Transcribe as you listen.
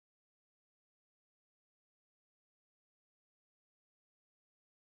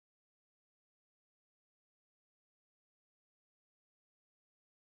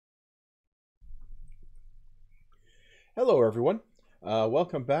Hello, everyone.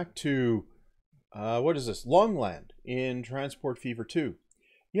 Welcome back to, what is this? Longland in Transport Fever 2.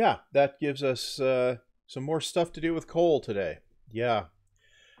 Yeah, that gives us some more stuff to do with coal today. Yeah.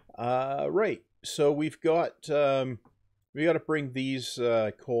 Right. So we got to bring these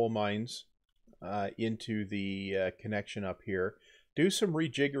coal mines into the connection up here, do some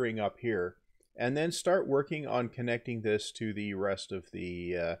rejiggering up here, and then start working on connecting this to the rest of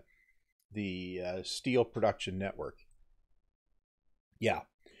the steel production network. Yeah.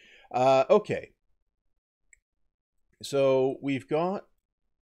 Okay. So we've got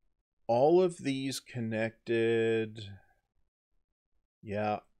all of these connected.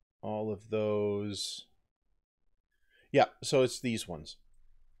 Yeah, all of those. Yeah, so it's these ones.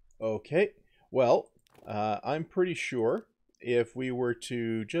 Okay. Well, I'm pretty sure if we were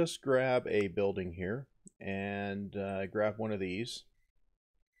to just grab a building here and grab one of these,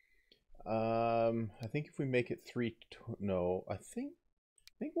 I think if we make it no, I think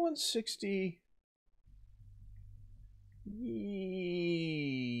 160.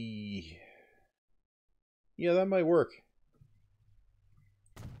 Yeah, that might work.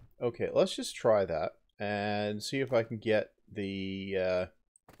 Okay, let's just try that and see if I can get the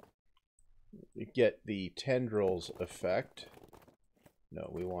tendrils effect. No,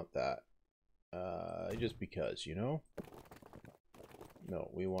 we want that. Just because, you know? No,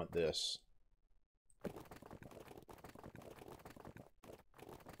 we want this.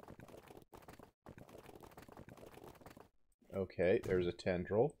 Okay, there's a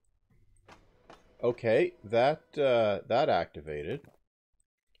tendril. Okay, that activated.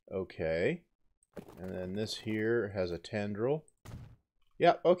 Okay, and then this here has a tendril.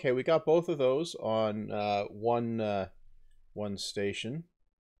 Yeah, okay, we got both of those on one station.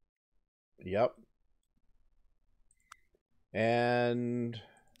 Yep. And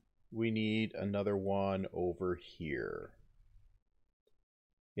we need another one over here.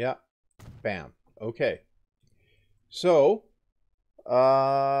 Yeah, bam. Okay. So,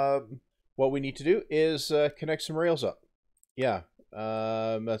 what we need to do is connect some rails up. Yeah,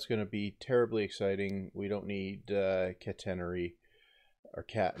 that's going to be terribly exciting. We don't need catenary or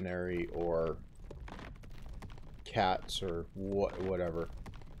catenary or cats or whatever.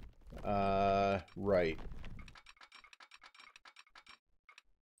 Right.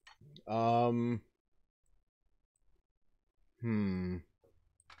 Hmm.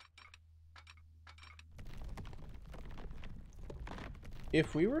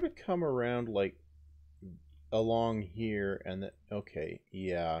 If we were to come around like along here and okay,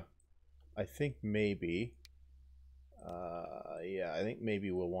 yeah. I think maybe yeah, I think maybe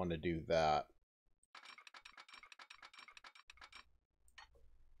we'll want to do that.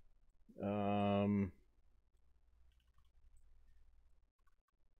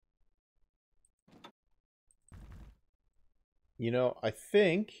 You know, I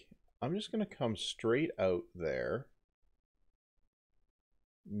think I'm just going to come straight out there.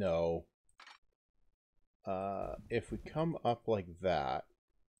 No. If we come up like that,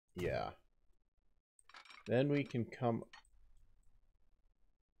 yeah. Then we can come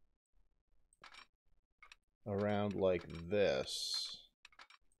around like this.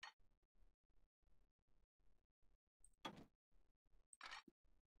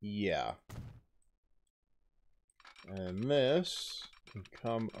 Yeah. And this can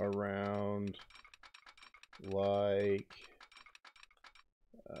come around like...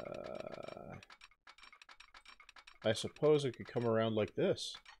 I suppose it could come around like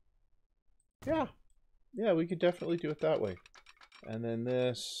this. Yeah. Yeah, we could definitely do it that way. And then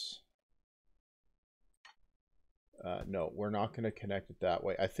this... no, we're not going to connect it that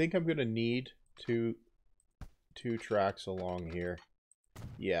way. I think I'm going to need two tracks along here.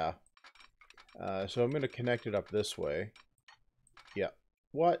 Yeah. So I'm going to connect it up this way. Yeah.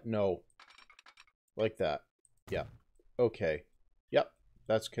 What? No. Like that. Yeah. Okay. Yep.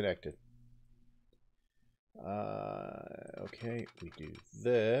 That's connected. Okay. We do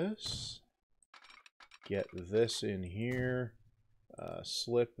this. Get this in here.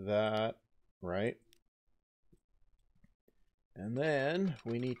 Slip that. Right. And then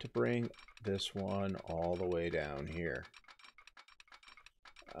we need to bring this one all the way down here.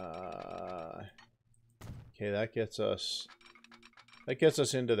 Okay, that gets us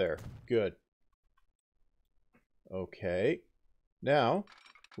into there. Good. Okay. Now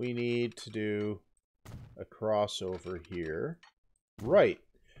we need to do a crossover here. Right.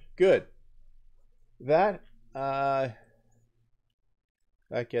 Good. That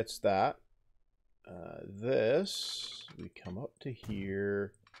gets that. This, we come up to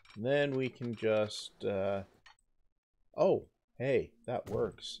here, then we can just, oh, hey, that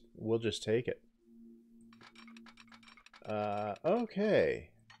works. We'll just take it. Okay.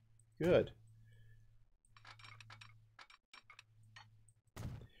 Good.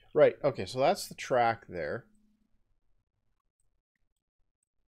 Right, okay, so that's the track there.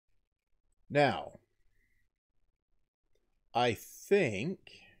 Now, I think...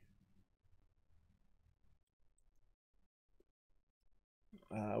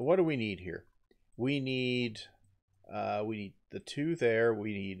 what do we need here? We need the 2 there.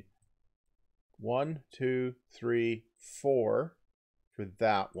 We need 1, 2, 3, 4 for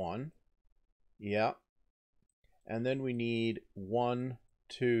that one. Yeah. And then we need 1,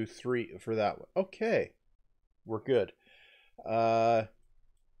 2, 3 for that one. Okay. We're good. Right.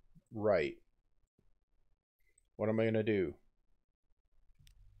 What am I going to do?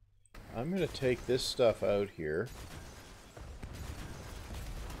 I'm going to take this stuff out here.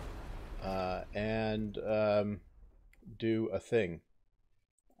 And do a thing.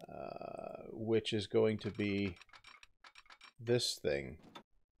 Which is going to be this thing.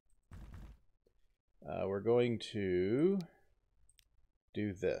 We're going to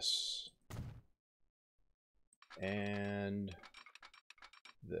do this. And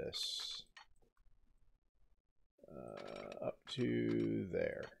this. Up to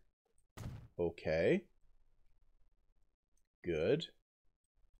there. Okay. Good.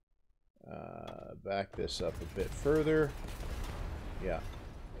 Back this up a bit further. Yeah.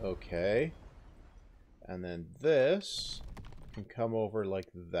 Okay. And then this can come over like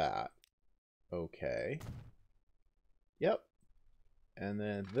that. Okay. Yep. And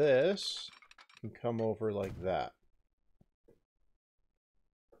then this can come over like that.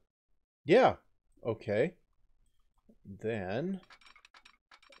 Yeah. Okay. Then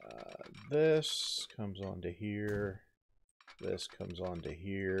this comes onto here. This comes onto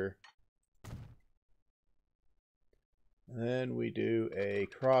here. And then we do a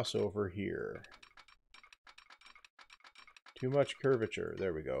crossover here. Too much curvature.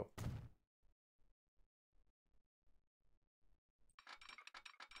 There we go.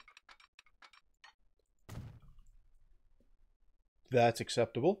 That's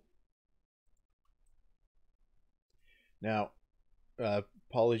acceptable. Now,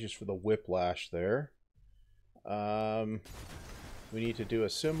 apologies for the whiplash there. We need to do a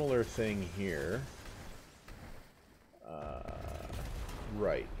similar thing here.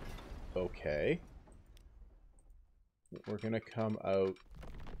 Right. Okay. We're going to come out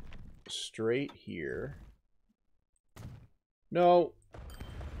straight here. No.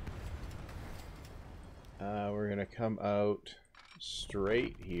 We're going to come out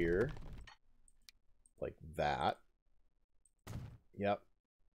straight here. Like that. Yep.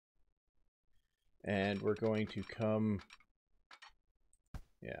 And we're going to come...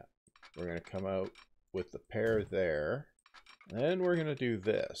 Yeah. We're going to come out with the pair there. And then we're going to do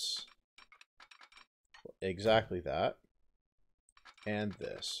this. Exactly that. And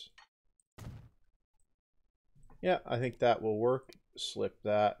this. Yeah, I think that will work. Slip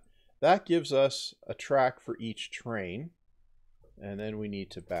that. That gives us a track for each train. And then we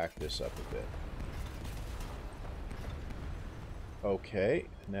need to back this up a bit. Okay,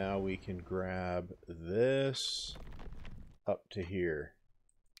 now we can grab this up to here.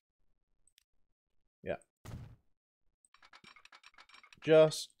 Yeah.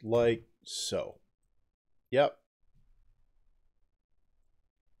 Just like so. Yep.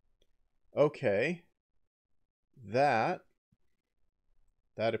 Okay. That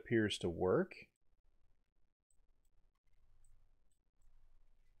appears to work.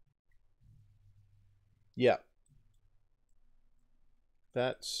 Yeah.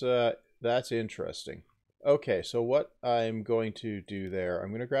 That's interesting. Okay, so what I'm going to do there, I'm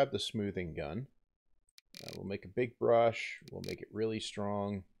going to grab the smoothing gun. We'll make a big brush. We'll make it really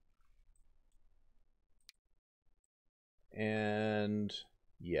strong. And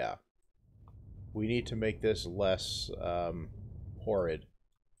yeah, we need to make this less horrid.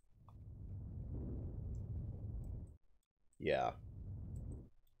 Yeah.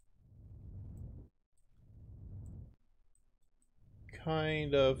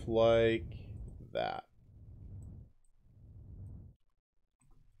 Kind of like that.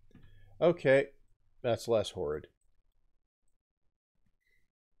 Okay, that's less horrid.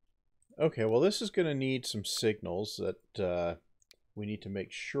 Okay, well this is going to need some signals that we need to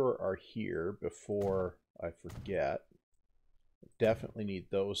make sure are here before I forget. Definitely need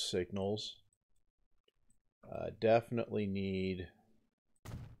those signals. Definitely need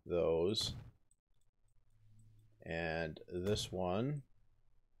those. And this one.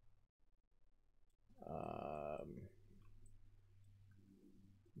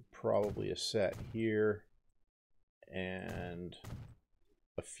 Probably a set here. And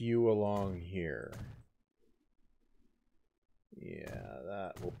a few along here. Yeah,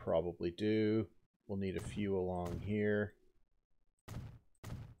 that will probably do. We'll need a few along here.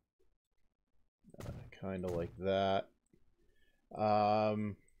 Kind of like that.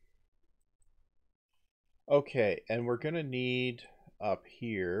 Okay, and we're going to need up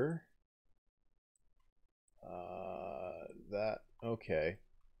here. Okay.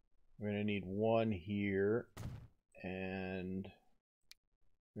 We're going to need one here, and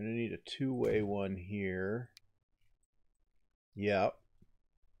we're going to need a two-way one here. Yep.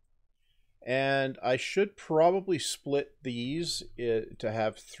 And I should probably split these to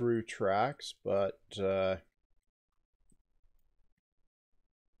have through tracks, but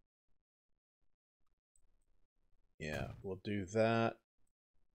yeah, we'll do that.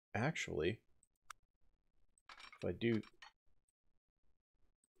 Actually,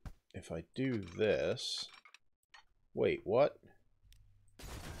 if I do this, wait, what?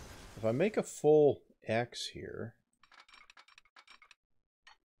 If I make a full X here,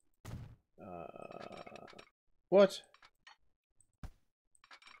 what?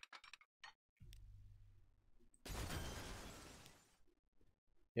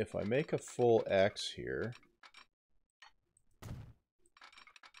 If I make a full X here,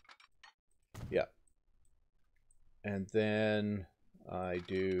 yeah, and then I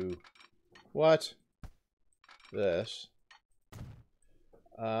do what? This.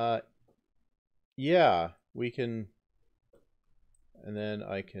 Yeah, we can, and then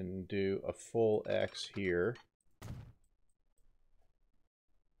I can do a full X here.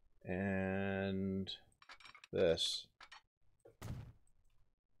 And this.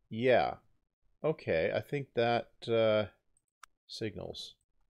 Yeah. Okay, I think that signals.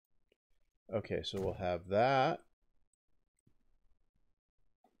 Okay, so we'll have that.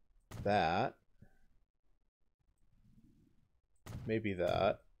 That. Maybe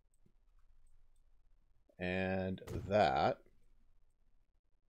that. And that.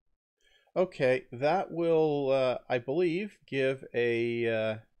 Okay, that will, I believe, give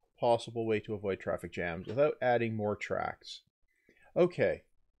a possible way to avoid traffic jams without adding more tracks. Okay.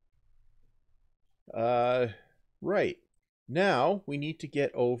 Right. Now we need to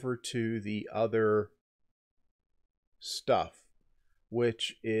get over to the other stuff,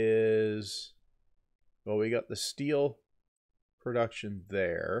 which is, well, we got the steel production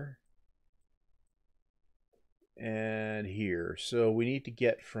there and here. So we need to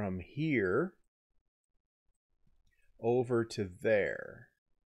get from here over to there.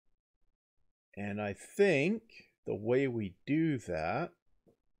 And I think the way we do that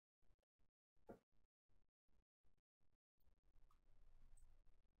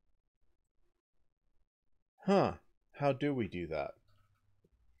how do we do that?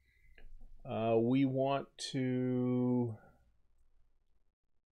 We want to,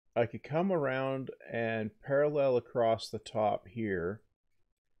 I could come around and parallel across the top here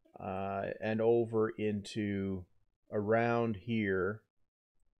and over into around here,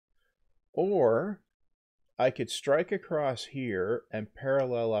 or I could strike across here and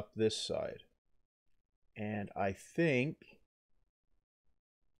parallel up this side. And I think,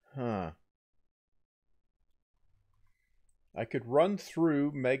 I could run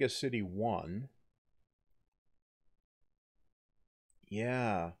through Mega City 1.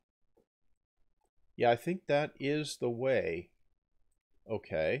 Yeah. Yeah, I think that is the way.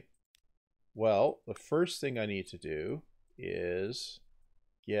 Okay. Well, the first thing I need to do is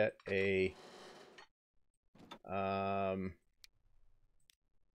get a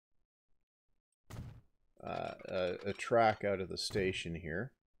track out of the station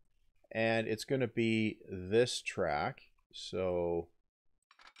here. And it's going to be this track. So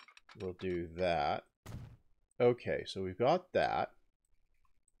we'll do that. Okay, so we've got that.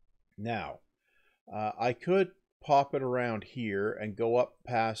 Now, I could pop it around here and go up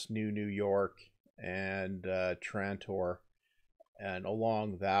past New York and Trantor and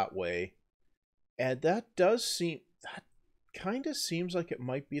along that way. And that kind of seems like it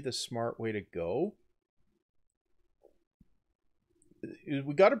might be the smart way to go.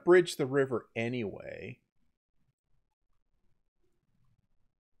 We got to bridge the river anyway.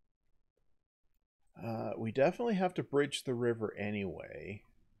 We definitely have to bridge the river anyway.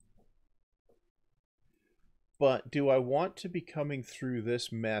 But do I want to be coming through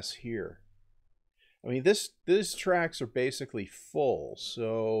this mess here? I mean, these tracks are basically full,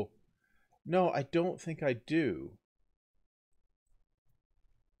 so no, I don't think I do.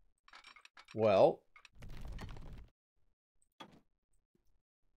 Well,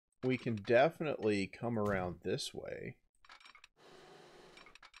 we can definitely come around this way.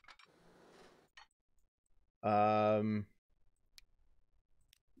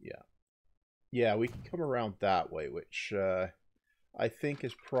 Yeah. Yeah, we can come around that way, which I think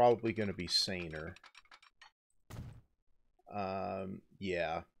is probably going to be saner.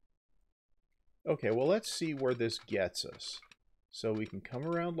 Yeah. Okay, well, let's see where this gets us. So we can come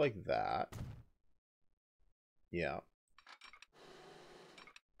around like that. Yeah.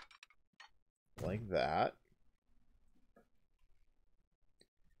 Like that.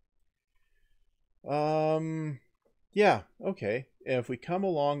 Yeah, okay. And if we come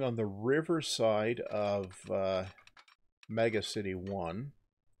along on the river side of Mega City 1...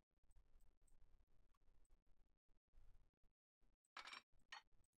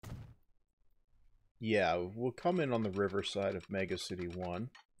 Yeah, we'll come in on the river side of Mega City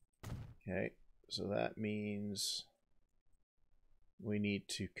 1. Okay, so that means we need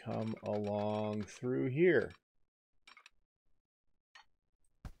to come along through here.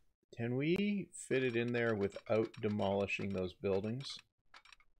 Can we fit it in there without demolishing those buildings?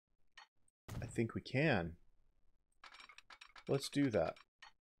 I think we can. Let's do that.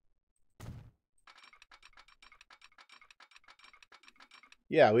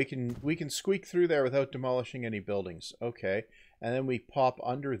 Yeah, we can squeak through there without demolishing any buildings. Okay. And then we pop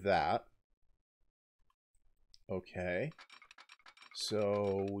under that. Okay.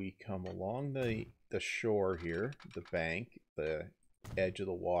 So we come along the shore here, the bank, the edge of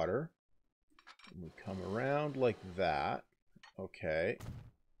the water. And we come around like that. Okay.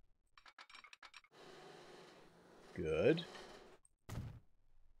 Good.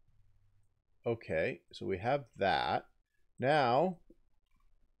 Okay, so we have that. Now,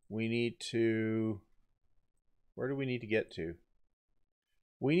 we need to... Where do we need to get to?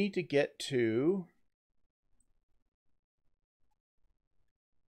 We need to get to...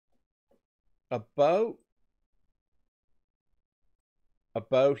 About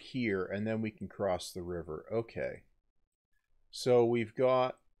here, and then we can cross the river. Okay. So we've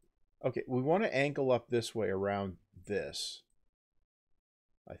got... Okay, we want to angle up this way around this.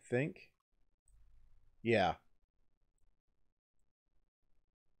 I think. Yeah.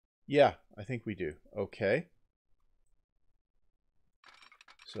 Yeah, I think we do. Okay.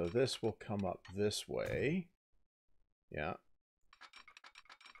 So this will come up this way. Yeah.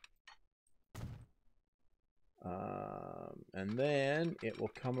 And then it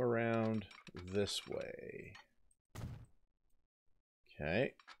will come around this way.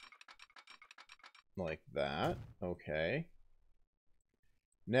 Okay. Like that. Okay.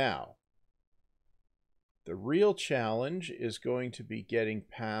 Now, the real challenge is going to be getting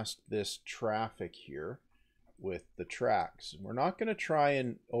past this traffic here with the tracks. We're not going to try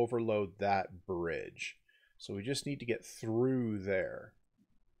and overload that bridge. So we just need to get through there.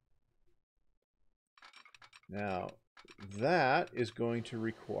 Now, that is going to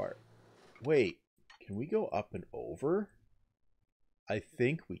require... Wait, can we go up and over? I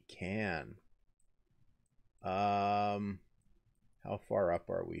think we can. How far up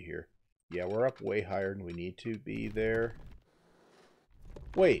are we here? Yeah, we're up way higher than we need to be there.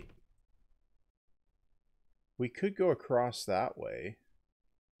 Wait. We could go across that way.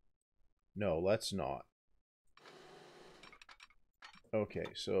 No, let's not. Okay,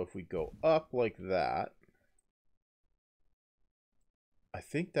 so if we go up like that, I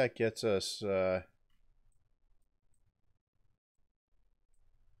think that gets us, I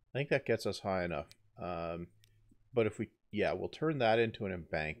think that gets us high enough. But if we, yeah, we'll turn that into an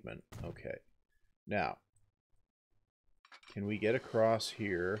embankment. Okay. Now, can we get across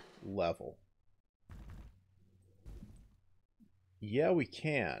here level? Yeah, we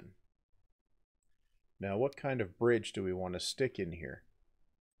can. Now, what kind of bridge do we want to stick in here?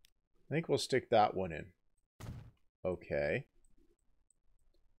 I think we'll stick that one in. Okay.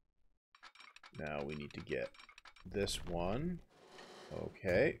 Now we need to get this one.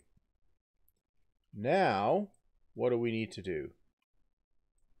 Okay. Now, what do we need to do?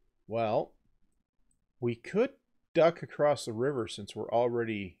 Well, we could duck across the river since we're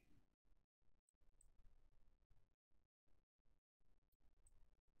already...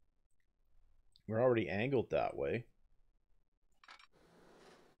 We're already angled that way.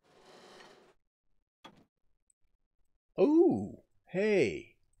 Oh,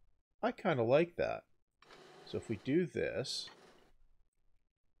 hey, I kind of like that. So if we do this,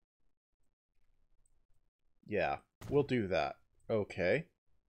 yeah, we'll do that. Okay.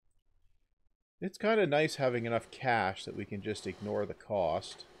 It's kind of nice having enough cash that we can just ignore the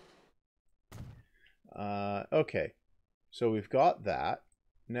cost. Okay, so we've got that.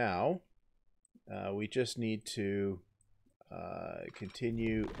 Now, we just need to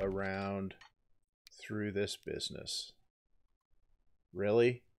continue around through this business.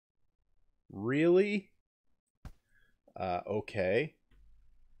 Really? Really? Okay.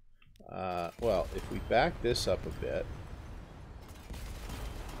 Well, if we back this up a bit,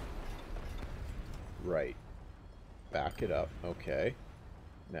 Right. Back it up. Okay.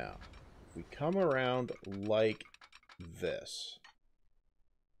 Now, if we come around like this.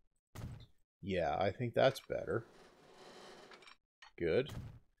 Yeah, I think that's better. Good.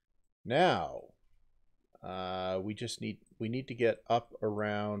 Now, we need to get up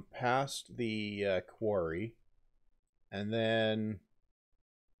around past the quarry, and then,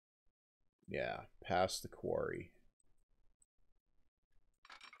 yeah, past the quarry.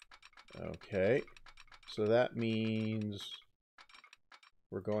 Okay, so that means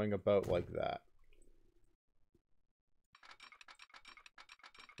we're going about like that.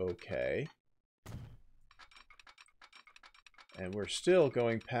 Okay. And we're still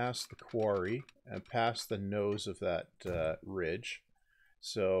going past the quarry and past the nose of that ridge.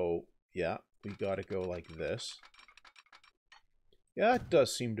 So, yeah, we got to go like this. Yeah, it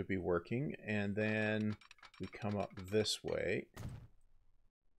does seem to be working. And then we come up this way.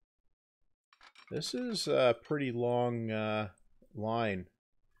 This is a pretty long line.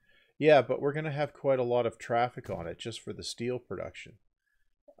 Yeah, but we're going to have quite a lot of traffic on it just for the steel production.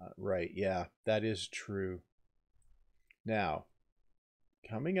 Right, yeah, that is true. Now,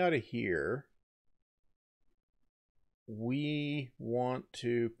 coming out of here, we want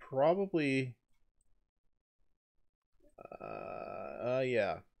to probably,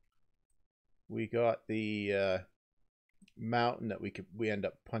 yeah, we got the mountain that we end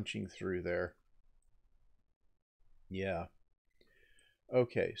up punching through there. Yeah.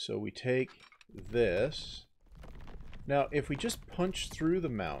 Okay, so we take this. Now, if we just punch through the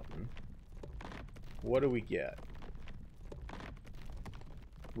mountain, what do we get?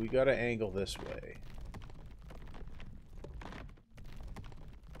 We got to angle this way.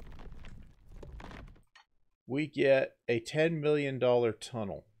 We get a $10 million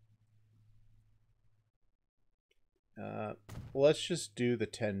tunnel. Let's just do the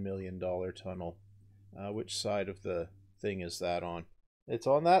 $10 million tunnel. Which side of the thing is that on? It's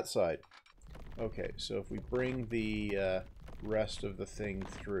on that side. Okay, so if we bring the rest of the thing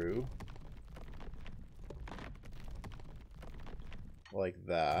through, like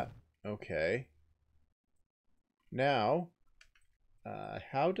that. Okay. Now,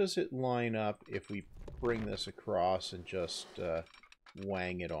 how does it line up if we bring this across and just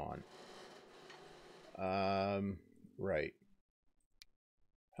wang it on? Right.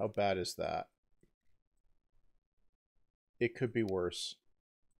 How bad is that? It could be worse.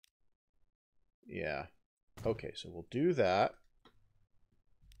 Yeah. Okay, so we'll do that.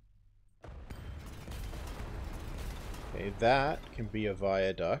 Okay, that can be a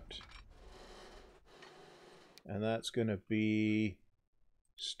viaduct. And that's going to be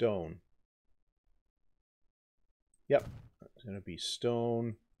stone. Yep, it's going to be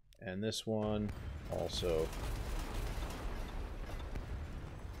stone. And this one also.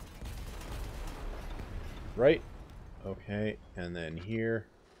 Right. Okay, and then here.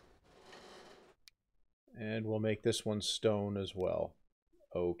 And we'll make this one stone as well.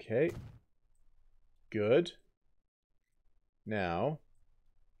 Okay. Good. Now,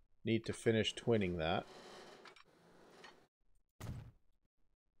 need to finish twinning that.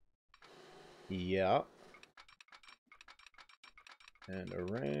 Yeah. And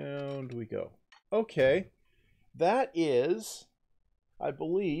around we go. Okay. That is, I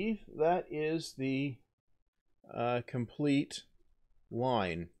believe, that is the complete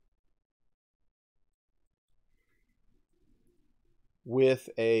line. With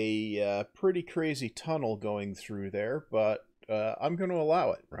a pretty crazy tunnel going through there, but I'm going to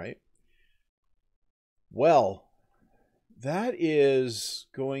allow it, right? Well, that is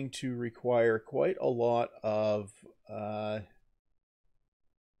going to require quite a lot of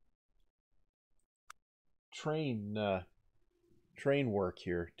train work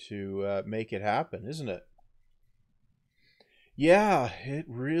here to make it happen, isn't it? Yeah, it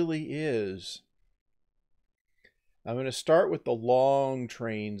really is. I'm going to start with the long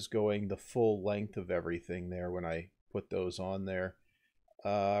trains going the full length of everything there when I put those on there.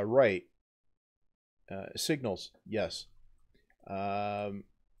 Right. Signals, yes.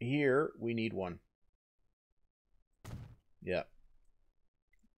 Here, we need one. Yeah.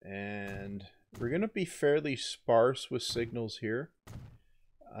 And we're going to be fairly sparse with signals here.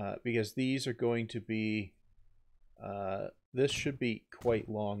 Because these are going to be... this should be quite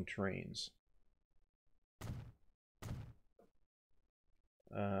long trains.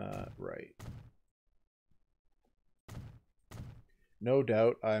 Right. No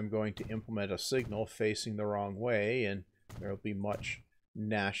doubt I'm going to implement a signal facing the wrong way, and there will be much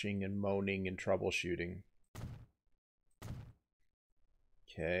gnashing and moaning and troubleshooting.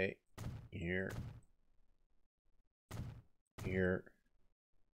 Okay, here, here,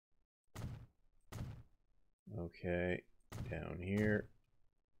 Okay, down here.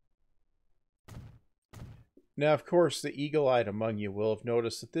 Now, of course, the eagle-eyed among you will have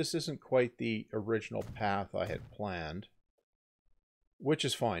noticed that this isn't quite the original path I had planned, which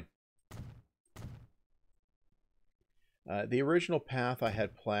is fine. The original path I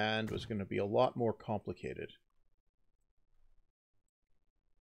had planned was going to be a lot more complicated.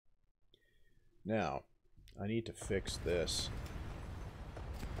 Now, I need to fix this.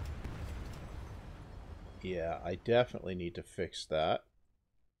 Yeah, I definitely need to fix that.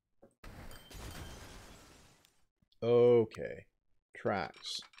 Okay.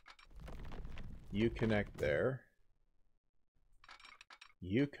 Tracks. You connect there.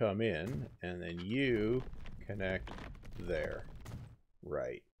 You come in, and then you connect there.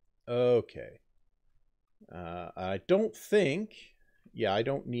 Right. Okay. I don't think... Yeah, I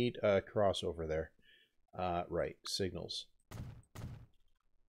don't need a crossover there. Right. Signals.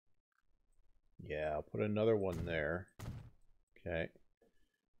 Yeah, I'll put another one there. Okay.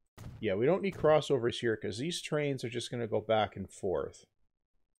 Yeah, we don't need crossovers here because these trains are just going to go back and forth.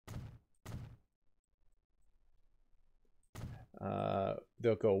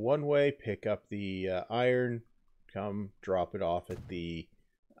 They'll go one way, pick up the iron, come drop it off at the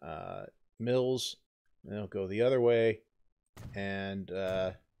mills, and they'll go the other way and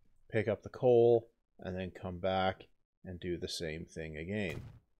pick up the coal, and then come back and do the same thing again.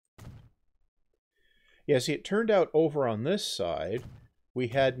 Yeah, see, it turned out over on this side, we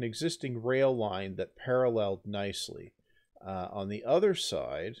had an existing rail line that paralleled nicely. On the other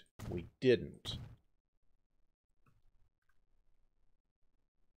side, we didn't.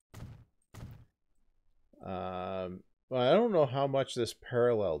 Well, I don't know how much this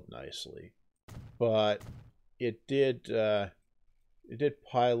paralleled nicely, but it did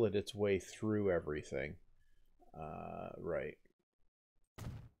pilot its way through everything. Right.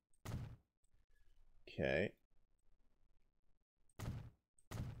 Okay.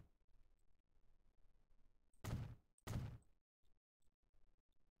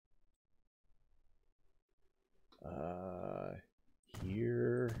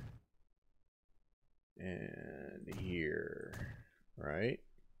 Here and here, right?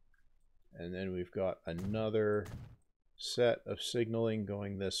 And then we've got another set of signaling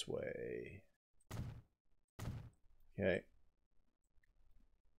going this way. Okay.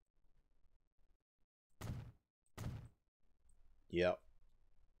 Yep.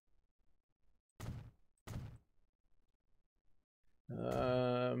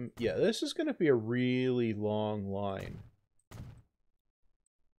 Yeah, this is going to be a really long line.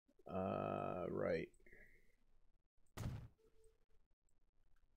 Right.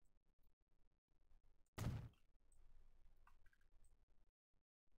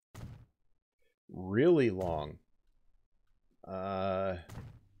 Really long. Yeah,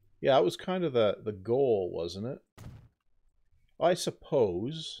 that was kind of the goal, wasn't it? I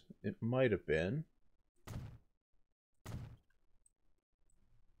suppose it might have been.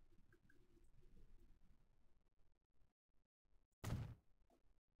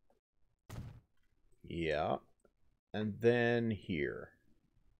 Yeah. And then here.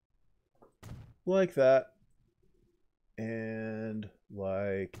 Like that. And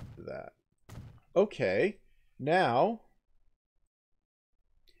like that. Okay. Now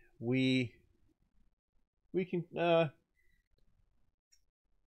we can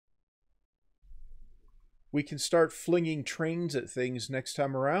start flinging trains at things next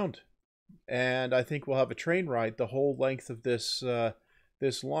time around. And I think we'll have a train ride the whole length of this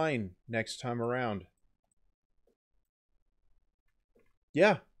this line next time around.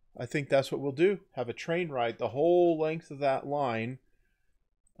 Yeah, I think that's what we'll do. Have a train ride the whole length of that line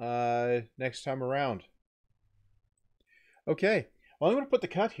next time around. Okay, well, I'm going to put the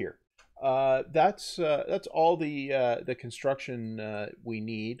cut here. That's all the construction we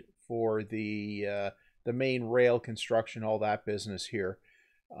need for the main rail construction, all that business here.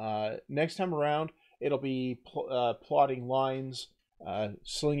 Next time around, it'll be plotting lines,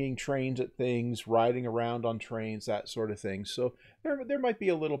 slinging trains at things, riding around on trains, that sort of thing. So there might be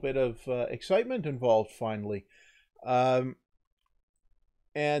a little bit of excitement involved finally. And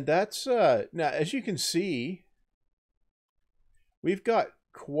that's now, as you can see, we've got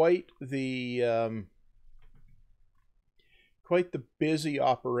quite the busy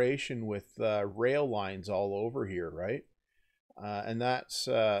operation with rail lines all over here, right? And that's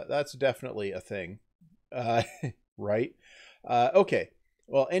definitely a thing, right? Okay.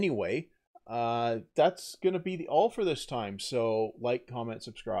 Well, anyway, that's gonna be all for this time. So, like, comment,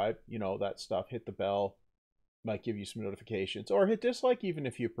 subscribe, you know, that stuff. Hit the bell, might give you some notifications, or hit dislike even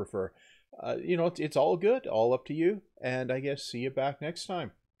if you prefer. You know, it's all good, all up to you. And I guess see you back next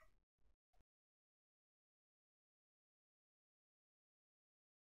time.